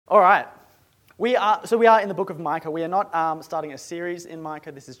All right. We are in the book of Micah. We are not starting a series in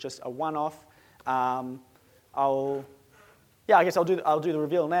Micah. This is just a one-off. I guess I'll do the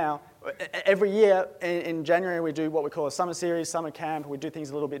reveal now. Every year in January we do what we call a summer series, summer camp. We do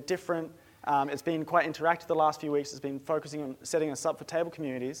things a little bit different. It's been quite interactive the last few weeks. It's been focusing on setting us up for table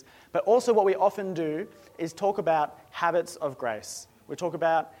communities. But also what we often do is talk about habits of grace. We talk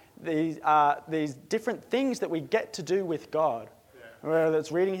about these different things that we get to do with God. Whether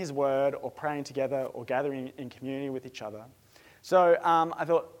it's reading His Word or praying together or gathering in community with each other. So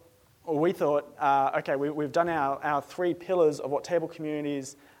we thought, okay, we've done our three pillars of what table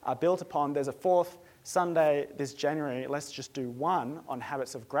communities are built upon. There's a fourth Sunday this January. Let's just do one on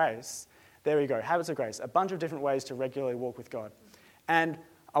habits of grace. There we go, habits of grace. A bunch of different ways to regularly walk with God. And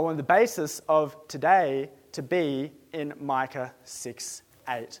I want the basis of today to be in Micah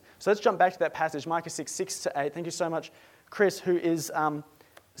 6:8. So let's jump back to that passage, Micah 6:6-8. Thank you so much, Chris, who is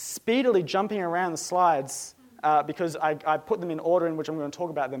speedily jumping around the slides because I put them in order in which I'm going to talk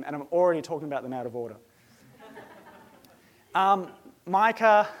about them, and I'm already talking about them out of order.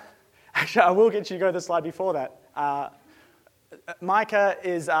 Micah, actually, I will get you to go to the slide before that. Micah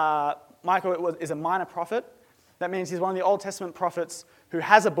is a minor prophet. That means he's one of the Old Testament prophets who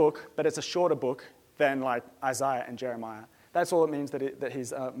has a book, but it's a shorter book than like Isaiah and Jeremiah. That's all it means that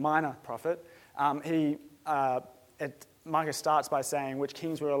he's a minor prophet. Micah starts by saying which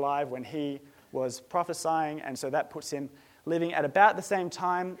kings were alive when he was prophesying, and so that puts him living at about the same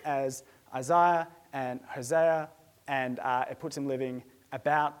time as Isaiah and Hosea, and it puts him living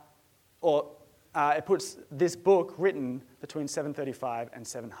it puts this book written between 735 and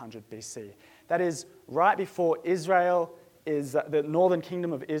 700 BC. That is right before Israel the northern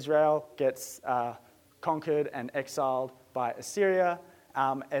kingdom of Israel gets conquered and exiled by Assyria.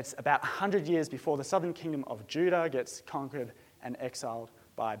 It's about 100 years before the southern kingdom of Judah gets conquered and exiled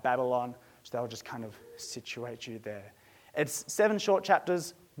by Babylon. So they'll just kind of situate you there. It's 7 short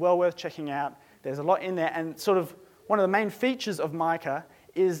chapters, well worth checking out. There's a lot in there. And sort of one of the main features of Micah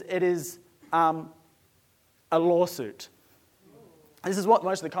is it is a lawsuit. This is what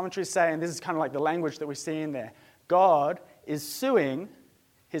most of the commentaries say, and this is kind of like the language that we see in there. God is suing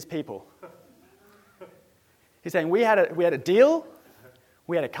his people. He's saying, we had a deal.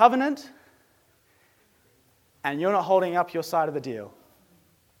 We had a covenant, and you're not holding up your side of the deal.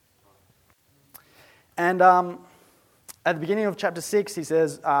 And at the beginning of chapter 6, he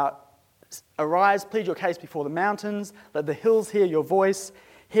says, arise, plead your case before the mountains. Let the hills hear your voice.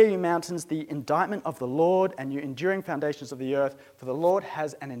 Hear, you mountains, the indictment of the Lord, and you enduring foundations of the earth. For the Lord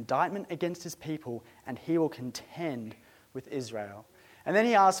has an indictment against his people, and he will contend with Israel. And then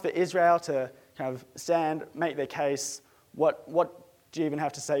he asks for Israel to kind of stand, make their case. What do you even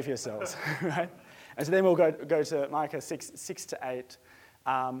have to say for yourselves, right? And so then we'll go to Micah 6-8.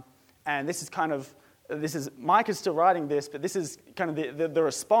 And this is Micah's still writing this, but this is kind of the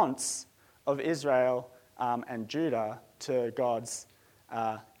response of Israel and Judah to God's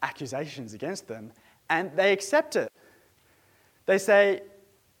accusations against them. And they accept it. They say,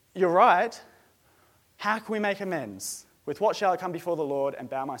 you're right. How can we make amends? With what shall I come before the Lord and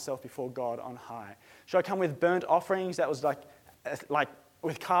bow myself before God on high? Shall I come with burnt offerings? That was like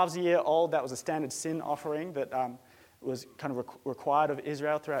with calves a year old, that was a standard sin offering that was kind of required of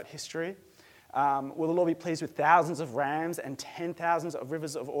Israel throughout history. Will the Lord be pleased with thousands of rams and 10,000s of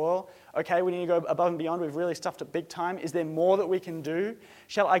rivers of oil? Okay, we need to go above and beyond. We've really stuffed it big time. Is there more that we can do?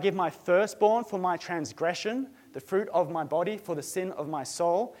 Shall I give my firstborn for my transgression, the fruit of my body for the sin of my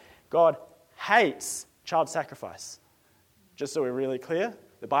soul? God hates child sacrifice. Just so we're really clear,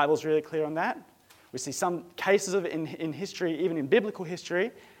 the Bible's really clear on that. We see some cases of it in history, even in biblical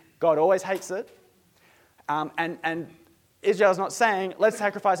history. God always hates it. And Israel's not saying, let's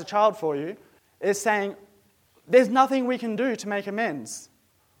sacrifice a child for you. It's saying, there's nothing we can do to make amends.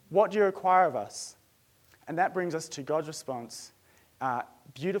 What do you require of us? And that brings us to God's response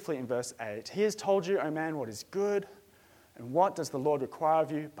beautifully in verse 8. He has told you, O man, what is good, and what does the Lord require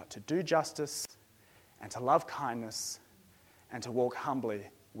of you but to do justice and to love kindness and to walk humbly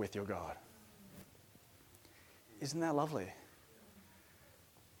with your God. Isn't that lovely?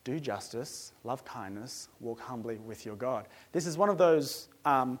 Do justice, love kindness, walk humbly with your God. This is one of those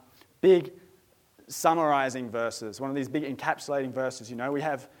big summarizing verses, one of these big encapsulating verses. You know, we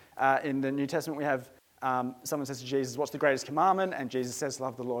have in the New Testament, we have someone says to Jesus, what's the greatest commandment? And Jesus says,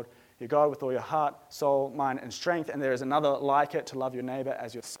 love the Lord your God with all your heart, soul, mind, and strength. And there is another like it, to love your neighbor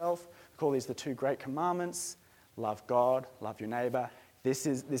as yourself. We call these the 2 great commandments. Love God, love your neighbor. This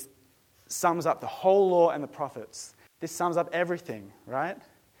sums up the whole law and the prophets. This sums up everything, right?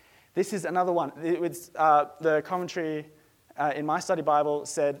 This is another one. The commentary in my study Bible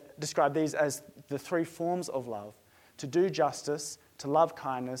described these as the three forms of love: to do justice, to love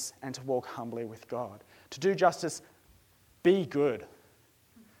kindness, and to walk humbly with God. To do justice, be good.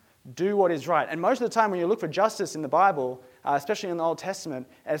 Do what is right. And most of the time when you look for justice in the Bible, especially in the Old Testament,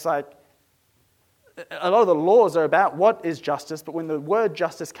 it's like a lot of the laws are about what is justice, but when the word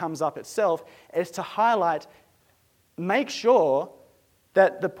justice comes up itself, it's to highlight, make sure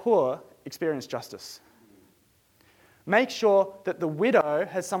that the poor experience justice. Make sure that the widow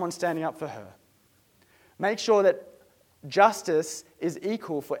has someone standing up for her. Make sure that justice is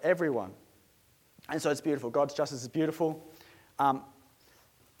equal for everyone. And so it's beautiful. God's justice is beautiful. And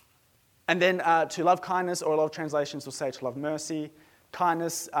then to love kindness, or a lot of translations will say to love mercy.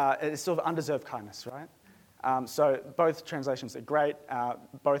 Kindness is sort of undeserved kindness, right? So both translations are great.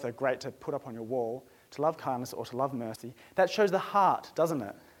 Both are great to put up on your wall. To love kindness or to love mercy. That shows the heart, doesn't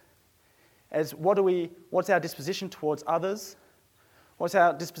it? As what's our disposition towards others? What's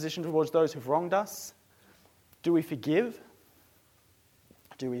our disposition towards those who've wronged us? Do we forgive?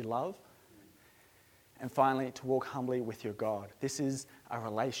 Do we love? And finally, to walk humbly with your God. This is a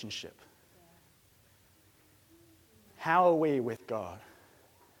relationship. How are we with God?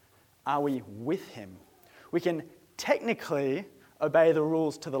 Are we with Him? We can technically obey the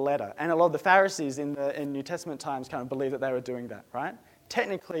rules to the letter. And a lot of the Pharisees in New Testament times kind of believed that they were doing that, right?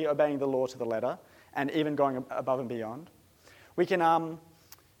 Technically obeying the law to the letter and even going above and beyond. We can,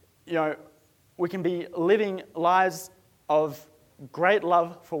 we can be living lives of great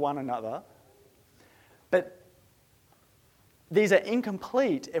love for one another, but these are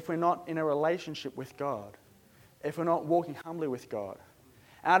incomplete if we're not in a relationship with God, if we're not walking humbly with God.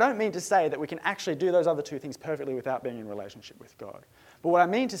 And I don't mean to say that we can actually do those other two things perfectly without being in relationship with God. But what I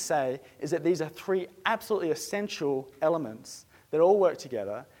mean to say is that these are three absolutely essential elements that all work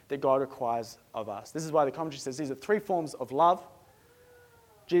together that God requires of us. This is why the commentary says these are three forms of love.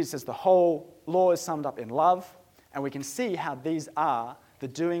 Jesus says the whole law is summed up in love, and we can see how these are the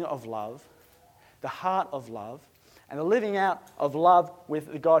doing of love, the heart of love, and the living out of love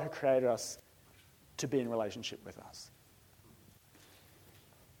with the God who created us to be in relationship with us.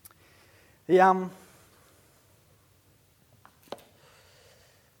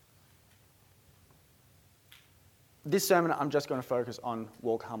 This sermon, I'm just going to focus on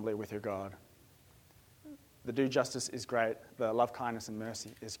walk humbly with your God. The do justice is great. The love kindness and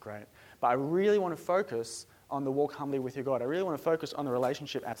mercy is great. But I really want to focus on the walk humbly with your God. I really want to focus on the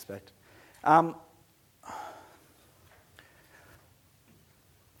relationship aspect. When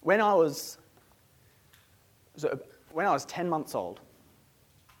I was 10 months old,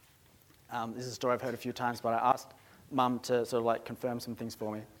 this is a story I've heard a few times, but I asked Mum to sort of confirm some things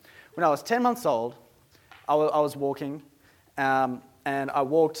for me. When I was 10 months old, I was walking, and I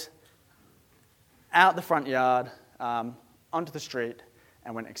walked out the front yard, onto the street,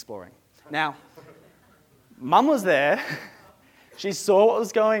 and went exploring. Now, Mum was there. She saw what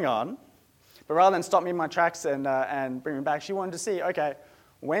was going on, but rather than stop me in my tracks and bring me back, she wanted to see, okay,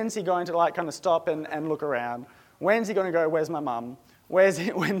 when's he going to kind of stop and look around? When's he going to go, where's my mum?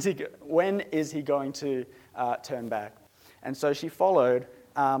 When is he going to turn back? And so she followed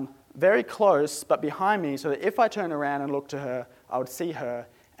very close, but behind me, so that if I turned around and looked to her, I would see her,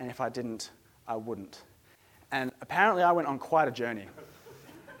 and if I didn't, I wouldn't. And apparently I went on quite a journey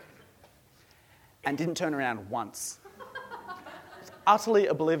and didn't turn around once. Utterly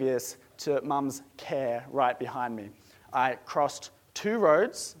oblivious to Mum's care right behind me. I crossed 2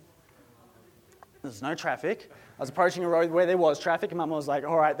 roads. There's no traffic. I was approaching a road where there was traffic, and Mum was like,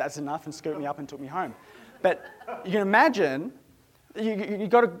 all right, that's enough, and scooped me up and took me home. But you can imagine, you've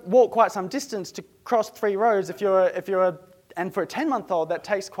got to walk quite some distance to cross 3 roads and for a 10-month-old, that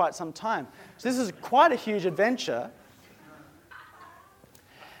takes quite some time. So this is quite a huge adventure.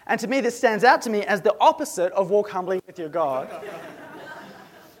 And to me, this stands out to me as the opposite of walk humbly with your God.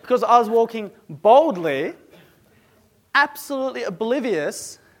 Because I was walking boldly, absolutely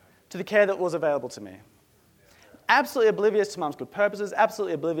oblivious to the care that was available to me. Absolutely oblivious to Mum's good purposes,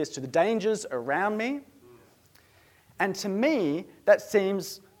 absolutely oblivious to the dangers around me. And to me, that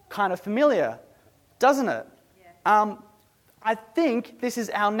seems kind of familiar, doesn't it? Yeah. I think this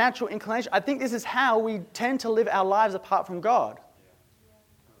is our natural inclination. I think this is how we tend to live our lives apart from God.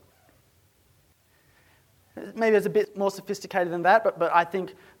 Maybe it's a bit more sophisticated than that, but I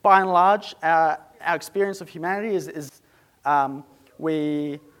think by and large, our experience of humanity is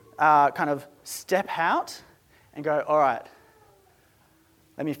we kind of step out and go, all right,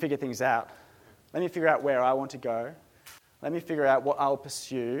 let me figure things out. Let me figure out where I want to go. Let me figure out what I'll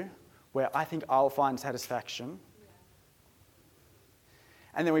pursue, where I think I'll find satisfaction.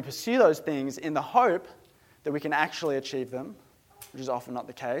 And then we pursue those things in the hope that we can actually achieve them, which is often not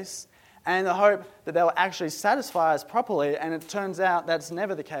the case, and in the hope that they'll actually satisfy us properly, and it turns out that's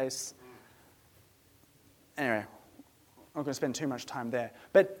never the case. Anyway, I'm not going to spend too much time there.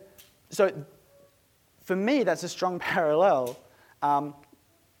 But so for me, that's a strong parallel.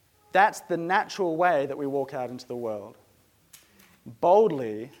 That's the natural way that we walk out into the world,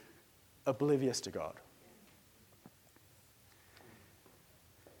 boldly oblivious to God.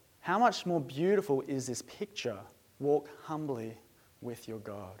 How much more beautiful is this picture? Walk humbly with your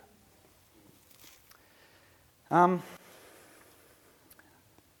God.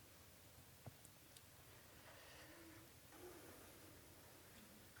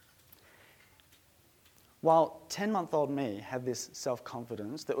 While 10-month-old me had this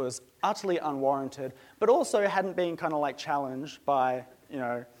self-confidence that was utterly unwarranted, but also hadn't been kind of like challenged by,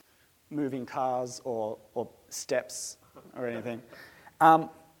 moving cars or steps or anything.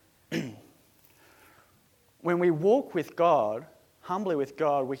 When we walk with God, humbly with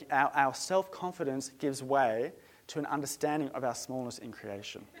God, our self-confidence gives way to an understanding of our smallness in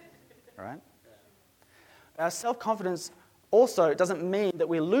creation. All right? Our self-confidence also doesn't mean that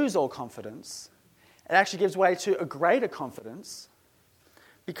we lose all confidence. It actually gives way to a greater confidence,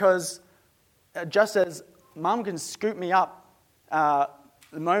 because just as Mum can scoop me up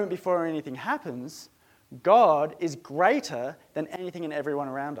the moment before anything happens, God is greater than anything and everyone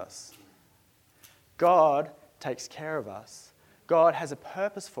around us. God takes care of us. God has a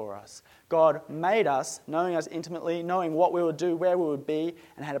purpose for us. God made us, knowing us intimately, knowing what we would do, where we would be,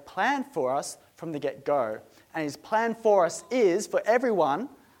 and had a plan for us from the get-go. And his plan for us is, for everyone,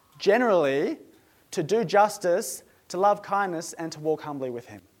 generally, to do justice, to love kindness, and to walk humbly with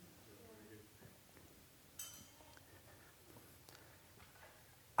him.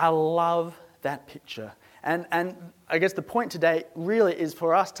 I love that picture. And I guess the point today really is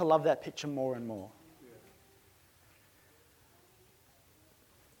for us to love that picture more and more.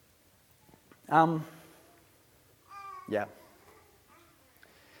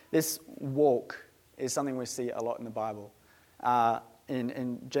 This walk is something we see a lot in the Bible.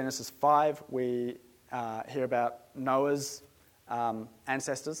 In Genesis 5, we hear about Noah's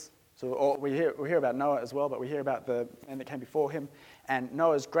ancestors. So we hear about Noah as well, but we hear about the man that came before him. And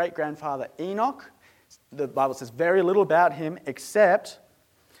Noah's great-grandfather Enoch, the Bible says very little about him, except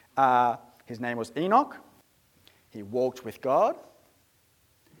his name was Enoch. He walked with God,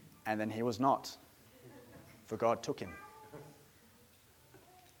 and then he was not, for God took him.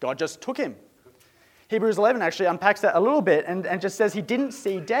 God just took him. Hebrews 11 actually unpacks that a little bit and just says he didn't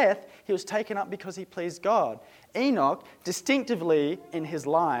see death, he was taken up because he pleased God. Enoch, distinctively in his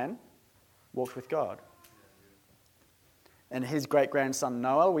line, walked with God. And his great-grandson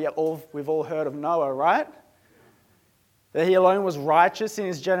Noah, we've all heard of Noah, right? That he alone was righteous in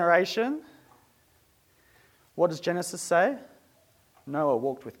his generation. What does Genesis say? Noah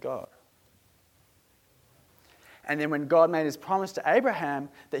walked with God. And then when God made his promise to Abraham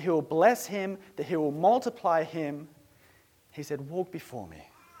that he will bless him, that he will multiply him, he said, walk before me.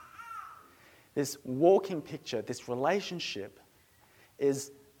 This walking picture, this relationship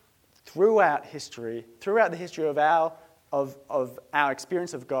is throughout history, throughout the history of our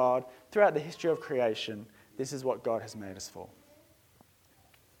experience of God, throughout the history of creation, this is what God has made us for.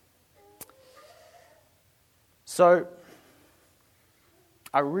 So,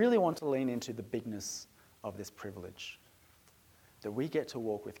 I really want to lean into the bigness of this privilege, that we get to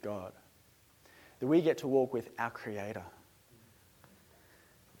walk with God, that we get to walk with our Creator.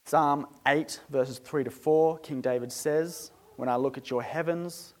 Psalm 8, verses 3 to 4, King David says, when I look at your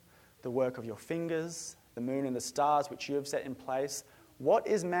heavens, the work of your fingers, the moon and the stars which you have set in place, what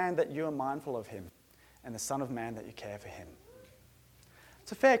is man that you are mindful of him, and the son of man that you care for him?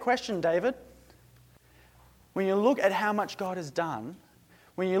 It's a fair question, David. When you look at how much God has done,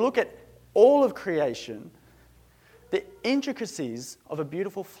 when you look at all of creation, the intricacies of a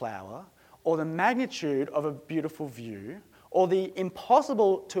beautiful flower, or the magnitude of a beautiful view, or the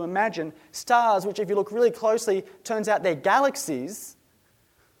impossible to imagine stars, which if you look really closely, turns out they're galaxies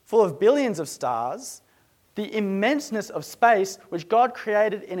full of billions of stars, the immenseness of space, which God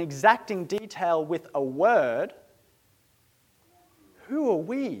created in exacting detail with a word, who are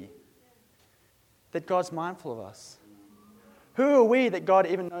we that God's mindful of us? Who are we that God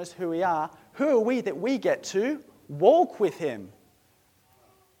even knows who we are? Who are we that we get to walk with him?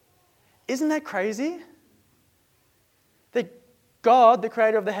 Isn't that crazy? That God, the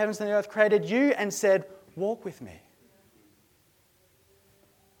creator of the heavens and the earth, created you and said, walk with me.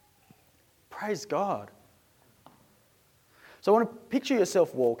 Praise God. So I want to picture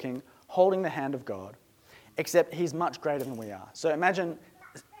yourself walking, holding the hand of God, except he's much greater than we are. So imagine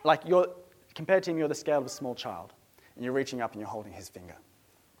like you're Compared to him, you're the scale of a small child. And you're reaching up and you're holding his finger.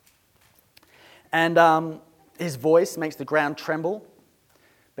 And his voice makes the ground tremble.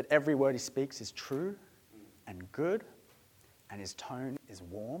 But every word he speaks is true and good. And his tone is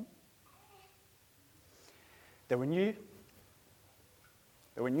warm. That when you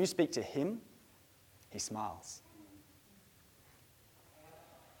speak to him, he smiles.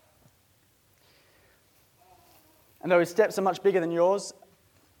 And though his steps are much bigger than yours,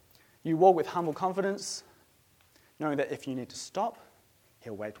 you walk with humble confidence, knowing that if you need to stop,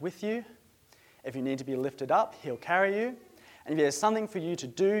 he'll wait with you. If you need to be lifted up, he'll carry you. And if there's something for you to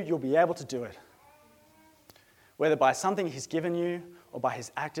do, you'll be able to do it. Whether by something he's given you or by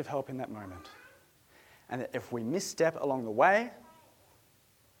his active help in that moment. And that if we misstep along the way,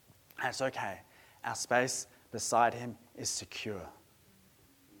 that's okay. Our space beside him is secure.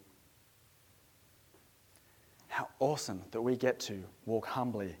 How awesome that we get to walk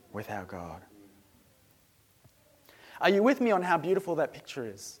humbly with our God. Are you with me on how beautiful that picture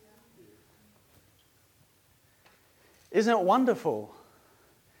is? Isn't it wonderful?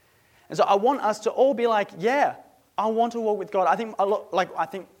 And so I want us to all be like, yeah, I want to walk with God. I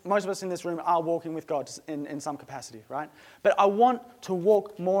think most of us in this room are walking with God in some capacity, right? But I want to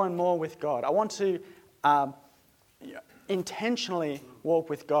walk more and more with God. I want to intentionally walk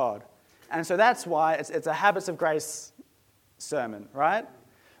with God. And so that's why it's a Habits of Grace sermon, right?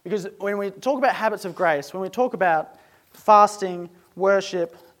 Because when we talk about habits of grace, when we talk about fasting,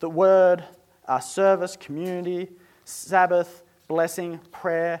 worship, the word, service, community, Sabbath, blessing,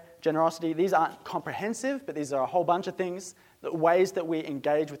 prayer, generosity, these aren't comprehensive, but these are a whole bunch of things, the ways that we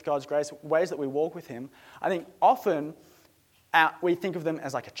engage with God's grace, ways that we walk with him. I think often we think of them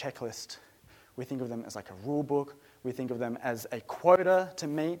as like a checklist. We think of them as like a rule book. We think of them as a quota to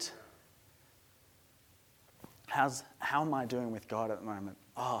meet. How am I doing with God at the moment?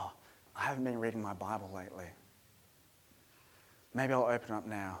 Oh, I haven't been reading my Bible lately. Maybe I'll open it up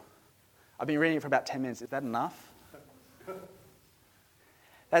now. I've been reading it for about 10 minutes. Is that enough?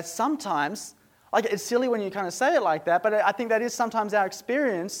 That's sometimes, like it's silly when you kind of say it like that, but I think that is sometimes our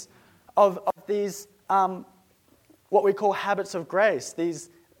experience of these, what we call habits of grace,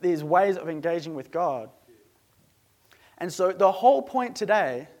 these ways of engaging with God. And so the whole point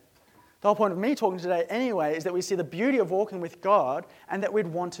today, the whole point of me talking today anyway, is that we see the beauty of walking with God and that we'd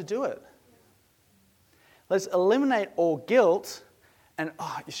want to do it. Let's eliminate all guilt and,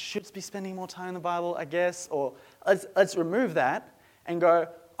 you should be spending more time in the Bible, I guess, or let's remove that and go,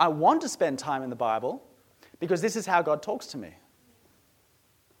 I want to spend time in the Bible because this is how God talks to me.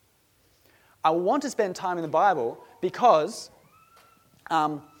 I want to spend time in the Bible because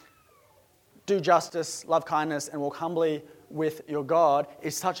do justice, love kindness, and walk humbly with your God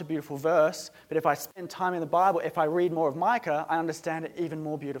is such a beautiful verse. But if I spend time in the Bible, if I read more of Micah, I understand it even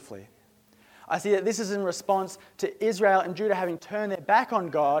more beautifully. I see that this is in response to Israel and Judah having turned their back on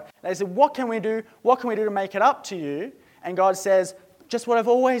God. They said, what can we do? What can we do to make it up to you? And God says, just what I've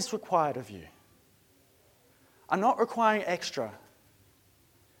always required of you. I'm not requiring extra.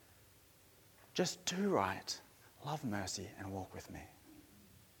 Just do right, love mercy, and walk with me.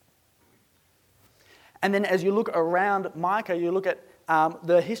 And then as you look around Micah, you look at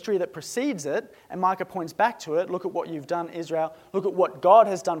the history that precedes it, and Micah points back to it. Look at what you've done, Israel. Look at what God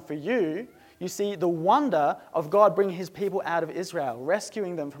has done for you. You see the wonder of God bringing his people out of Israel,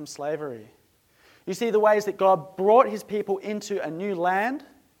 rescuing them from slavery. You see the ways that God brought his people into a new land.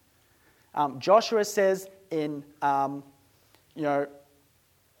 Joshua says in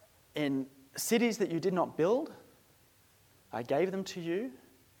cities that you did not build, I gave them to you.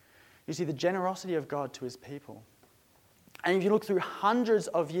 You see the generosity of God to his people. And if you look through hundreds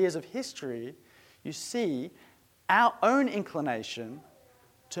of years of history, you see our own inclination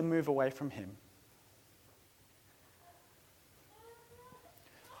to move away from him.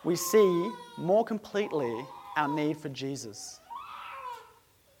 We see more completely our need for Jesus.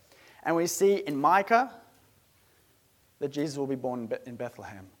 And we see in Micah that Jesus will be born in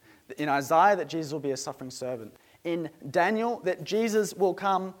Bethlehem. In Isaiah that Jesus will be a suffering servant. In Daniel that Jesus will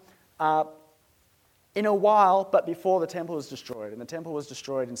come in a while, but before the temple is destroyed. And the temple was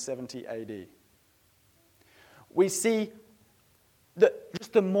destroyed in 70 AD. We see that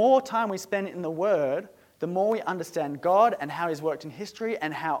just the more time we spend in the Word, the more we understand God and how he's worked in history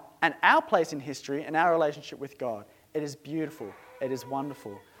and our place in history and our relationship with God. It is beautiful. It is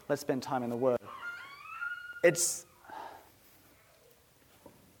wonderful. Let's spend time in the Word. Let's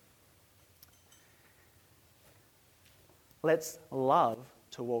love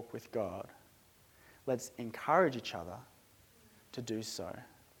to walk with God. Let's encourage each other to do so.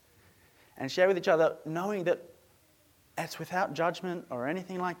 And share with each other, knowing that It's without judgment or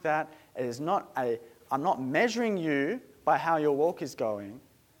anything like that. It is not I'm not measuring you by how your walk is going.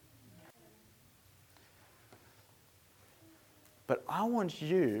 But I want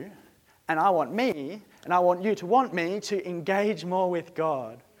you, and I want me, and I want you to want me to engage more with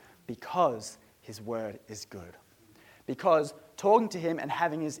God because His word is good. Because talking to Him and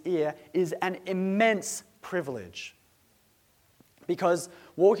having His ear is an immense privilege. Because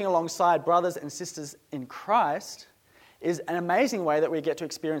walking alongside brothers and sisters in Christ is an amazing way that we get to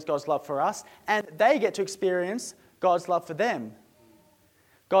experience God's love for us, and they get to experience God's love for them.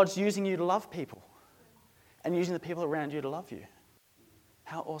 God's using you to love people and using the people around you to love you.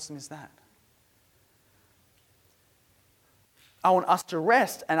 How awesome is that? I want us to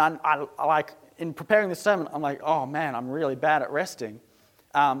rest, and I like, in preparing this sermon, I'm like, oh man, I'm really bad at resting.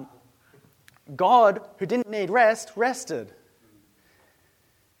 God, who didn't need rest, rested.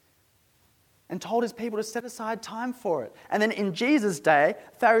 And told His people to set aside time for it. And then in Jesus' day,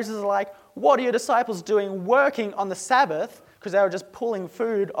 Pharisees are like, what are your disciples doing working on the Sabbath? Because they were just pulling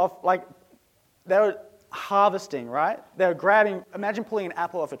food off, like, they were harvesting, right? They were grabbing, imagine pulling an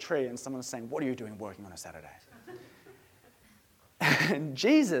apple off a tree and someone's saying, what are you doing working on a Saturday? And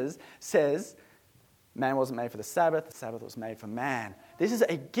Jesus says, man wasn't made for the Sabbath was made for man. This is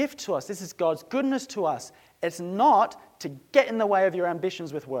a gift to us. This is God's goodness to us. It's not to get in the way of your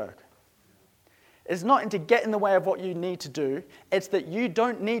ambitions with work. It's not to get in the way of what you need to do. It's that you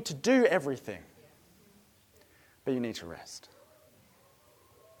don't need to do everything. But you need to rest.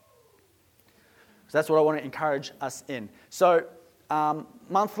 So that's what I want to encourage us in. So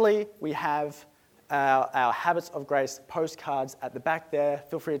monthly we have our Habits of Grace postcards at the back there.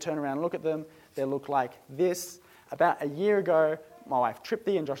 Feel free to turn around and look at them. They look like this. About a year ago, my wife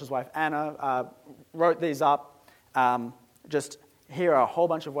Tripti and Josh's wife Anna wrote these up. Just here are a whole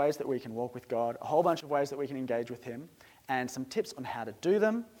bunch of ways that we can walk with God, a whole bunch of ways that we can engage with Him, and some tips on how to do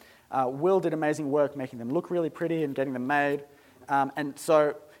them. Will did amazing work making them look really pretty and getting them made. And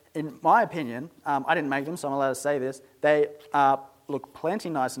so, in my opinion, I didn't make them, so I'm allowed to say this, they look plenty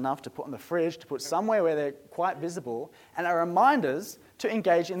nice enough to put on the fridge, to put somewhere where they're quite visible, and are reminders to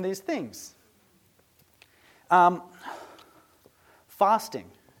engage in these things.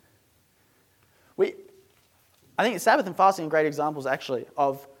 Fasting. I think Sabbath and fasting are great examples, actually,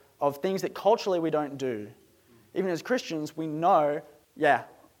 of things that culturally we don't do. Even as Christians, we know, yeah,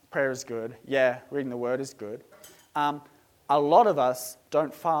 prayer is good. Yeah, reading the Word is good. A lot of us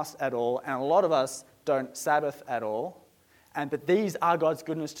don't fast at all, and a lot of us don't Sabbath at all. But these are God's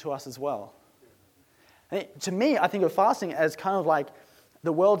goodness to us as well. To me, I think of fasting as kind of like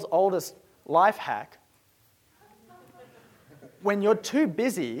the world's oldest life hack. When you're too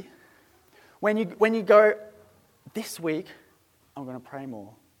busy, when you go, this week, I'm going to pray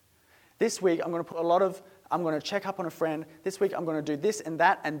more. This week, I'm going to check up on a friend. This week, I'm going to do this and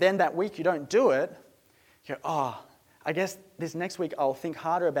that. And then that week, you don't do it. You go, I guess this next week, I'll think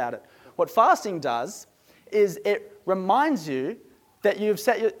harder about it. What fasting does is it reminds you that you've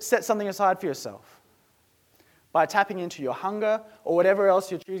set something aside for yourself. By tapping into your hunger or whatever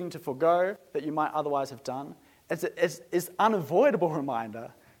else you're choosing to forego that you might otherwise have done. It's an unavoidable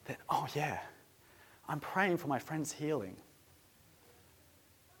reminder that, oh yeah, I'm praying for my friend's healing.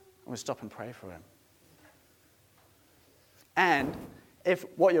 I'm going to stop and pray for him. And if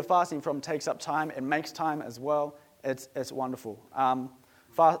what you're fasting from takes up time, it makes time as well, it's wonderful.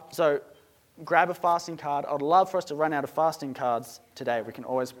 So grab a fasting card. I'd love for us to run out of fasting cards today. We can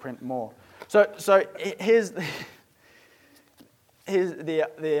always print more. So here's the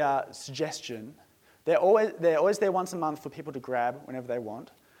suggestion. They're always there once a month for people to grab whenever they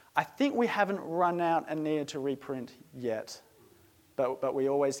want. I think we haven't run out and needed to reprint yet, but we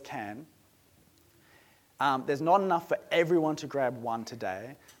always can. There's not enough for everyone to grab one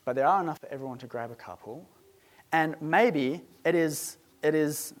today, but there are enough for everyone to grab a couple. And maybe it is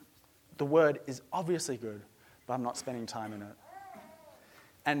the Word is obviously good, but I'm not spending time in it.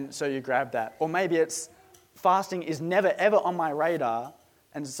 And so you grab that. Or maybe it's fasting is never ever on my radar,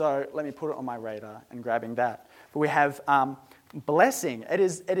 and so let me put it on my radar and grabbing that. But we have blessing. It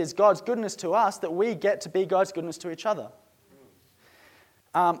is God's goodness to us that we get to be God's goodness to each other.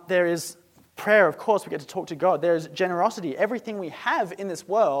 There is prayer, of course, we get to talk to God. There is generosity. Everything we have in this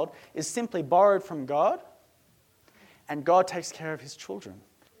world is simply borrowed from God, and God takes care of His children.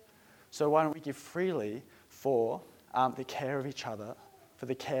 So why don't we give freely for the care of each other, for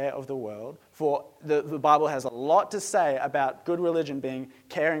the care of the world? For the Bible has a lot to say about good religion being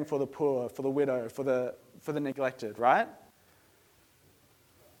caring for the poor, for the widow, for the neglected, right?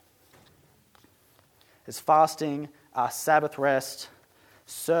 There's fasting, Sabbath rest,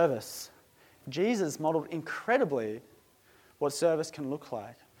 service. Jesus modeled incredibly what service can look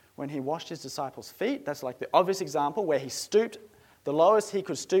like. When he washed his disciples' feet, that's like the obvious example where he stooped the lowest he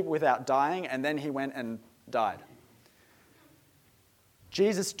could stoop without dying, and then he went and died.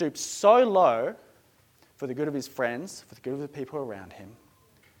 Jesus stooped so low for the good of his friends, for the good of the people around him.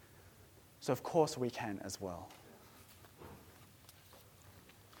 So of course we can as well.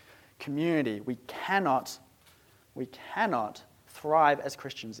 Community, we cannot thrive as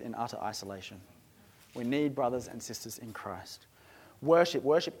Christians in utter isolation. We need brothers and sisters in Christ. Worship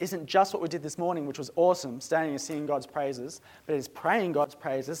isn't just what we did this morning, which was awesome, standing and singing God's praises, but it is praying God's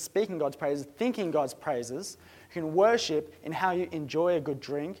praises, speaking God's praises, thinking God's praises. You can worship in how you enjoy a good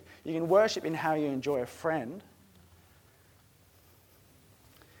drink. You can worship in how you enjoy a friend.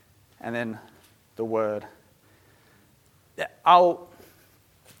 And then the word.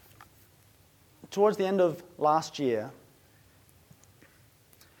 Towards the end of last year,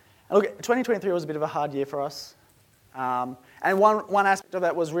 look, 2023 was a bit of a hard year for us. And one aspect of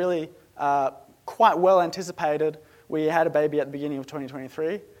that was really quite well anticipated. We had a baby at the beginning of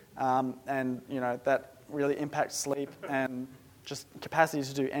 2023, and that really impacts sleep and just capacity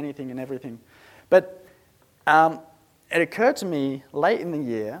to do anything and everything. But it occurred to me late in the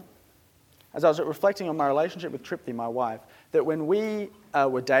year, as I was reflecting on my relationship with Tripti, my wife, that when we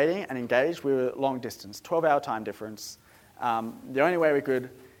were dating and engaged, we were long distance, 12-hour time difference. The only way we could,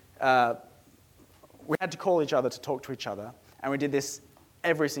 we had to call each other to talk to each other, and we did this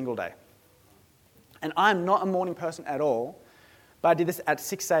every single day. And I'm not a morning person at all, but I did this at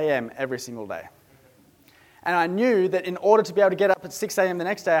 6 a.m. every single day. And I knew that in order to be able to get up at 6 a.m. the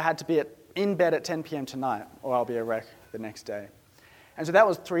next day, I had to be in bed at 10 p.m. tonight, or I'll be a wreck the next day. And so that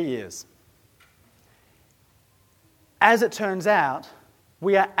was 3 years. As it turns out,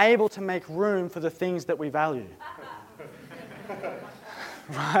 we are able to make room for the things that we value.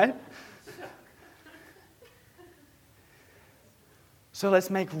 Right? So let's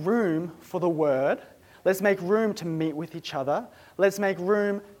make room for the Word. Let's make room to meet with each other. Let's make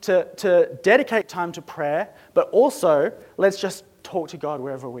room to dedicate time to prayer, but also let's just talk to God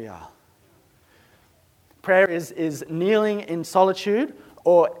wherever we are. Prayer is kneeling in solitude,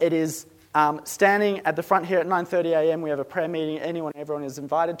 or it is standing at the front here at 9:30 a.m. We have a prayer meeting everyone is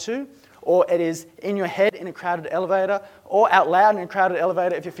invited to, or it is in your head in a crowded elevator, or out loud in a crowded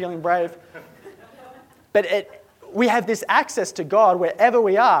elevator if you're feeling brave. But we have this access to God wherever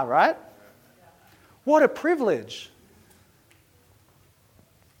we are, right? What a privilege.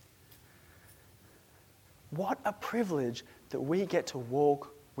 What a privilege that we get to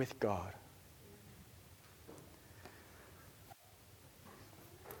walk with God.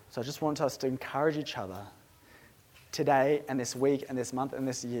 So I just want us to encourage each other today and this week and this month and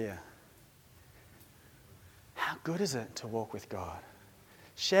this year. How good is it to walk with God?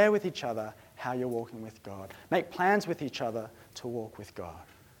 Share with each other how you're walking with God. Make plans with each other to walk with God.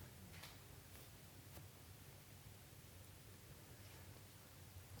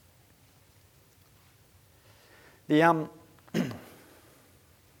 The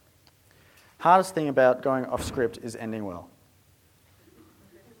hardest thing about going off script is ending well.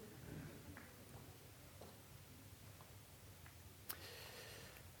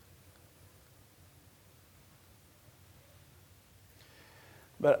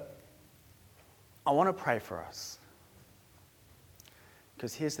 But I want to pray for us.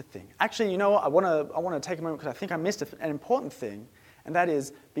 Because here's the thing. Actually, you know what? I want to take a moment because I think I missed an important thing. And that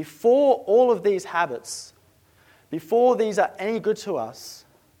is, before all of these habits, before these are any good to us,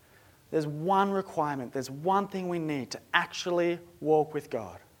 there's one requirement. There's one thing we need to actually walk with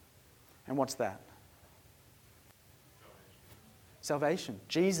God. And what's that? Salvation.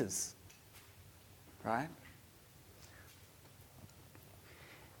 Jesus. Right?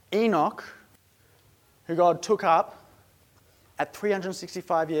 Enoch, who God took up at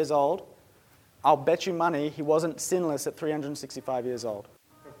 365 years old, I'll bet you money he wasn't sinless at 365 years old.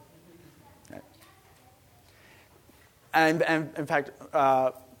 And in fact,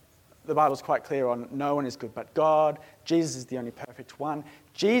 the Bible's quite clear on no one is good but God. Jesus is the only perfect one.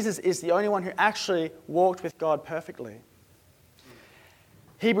 Jesus is the only one who actually walked with God perfectly.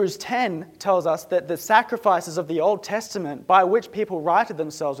 Hebrews 10 tells us that the sacrifices of the Old Testament by which people righted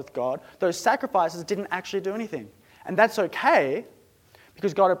themselves with God, those sacrifices didn't actually do anything. And that's okay,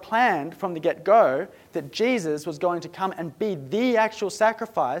 because God had planned from the get-go that Jesus was going to come and be the actual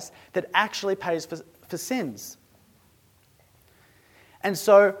sacrifice that actually pays for sins. And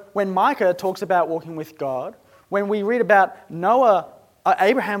so when Micah talks about walking with God, when we read about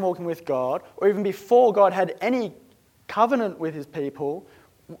Abraham walking with God, or even before God had any covenant with his people,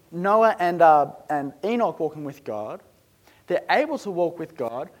 Noah and Enoch walking with God, they're able to walk with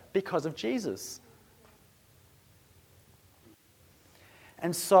God because of Jesus.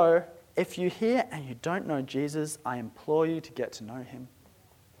 And so, if you're here and you don't know Jesus, I implore you to get to know him.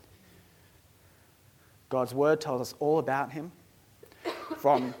 God's word tells us all about him,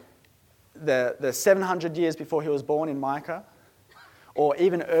 from the 700 years before he was born in Micah, or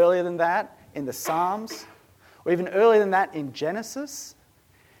even earlier than that in the Psalms, or even earlier than that in Genesis.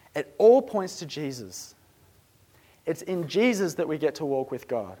 It all points to Jesus. It's in Jesus that we get to walk with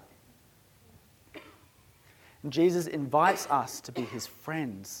God. And Jesus invites us to be his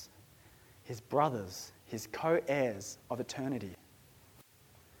friends, his brothers, his co-heirs of eternity.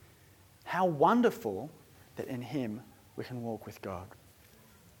 How wonderful that in him we can walk with God.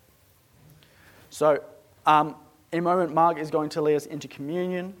 So, in a moment, Mark is going to lead us into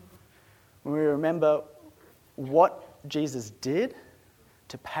communion, when we remember what Jesus did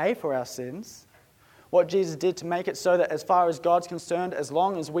to pay for our sins, what Jesus did to make it so that as far as God's concerned, as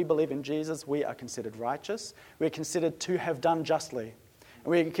long as we believe in Jesus, we are considered righteous. We are considered to have done justly. And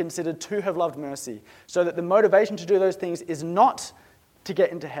we are considered to have loved mercy. So that the motivation to do those things is not to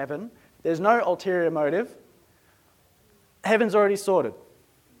get into heaven. There's no ulterior motive. Heaven's already sorted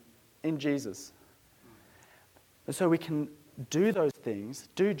in Jesus. And so we can do those things,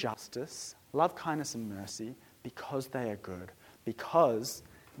 do justice, love kindness and mercy, because they are good. Because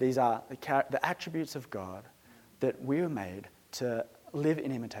these are the attributes of God that we were made to live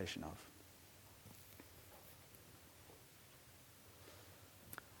in imitation of.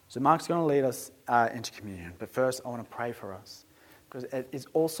 So Mark's going to lead us into communion. But first, I want to pray for us. Because it is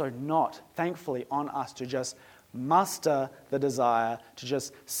also not, thankfully, on us to just muster the desire, to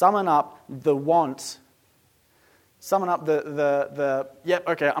just summon up the want, summon up yep,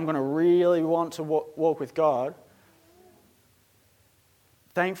 okay, I'm going to really want to walk with God.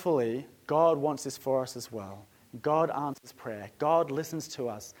 Thankfully, God wants this for us as well. God answers prayer. God listens to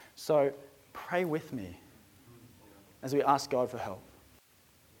us. So pray with me as we ask God for help.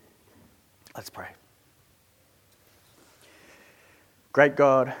 Let's pray. Great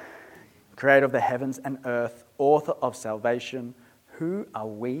God, creator of the heavens and earth, author of salvation, who are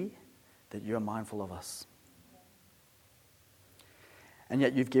we that you are mindful of us? And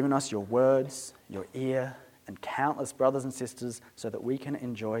yet you've given us your words, your ear, and countless brothers and sisters so that we can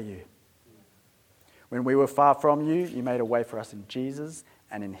enjoy you. When we were far from you, you made a way for us in Jesus,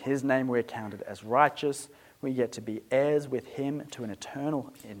 and in his name we are counted as righteous. We get to be heirs with him to an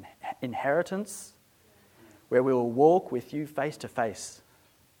eternal inheritance where we will walk with you face to face.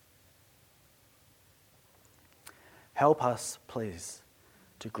 Help us, please,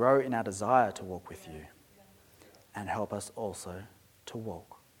 to grow in our desire to walk with you, and help us also to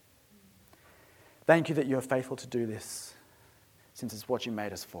walk. Thank you that you are faithful to do this, since it's what you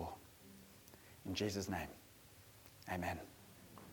made us for. In Jesus' name, amen.